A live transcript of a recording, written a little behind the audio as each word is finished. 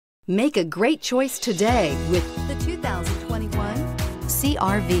Make a great choice today with the 2021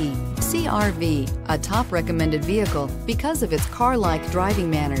 CR-V. CR-V, a top recommended vehicle because of its car-like driving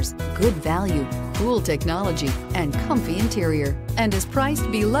manners, good value, cool technology, and comfy interior, and is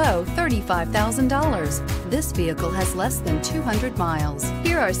priced below $35,000. This vehicle has less than 200 miles.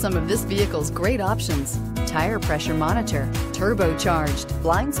 Here are some of this vehicle's great options: tire pressure monitor, turbocharged,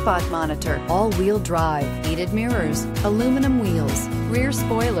 blind spot monitor, all-wheel drive, heated mirrors, aluminum wheels, rear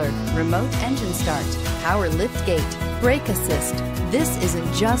spoiler, remote engine start, power liftgate, brake assist. This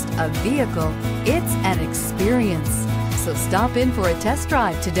isn't just a vehicle, it's an experience. So stop in for a test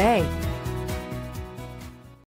drive today.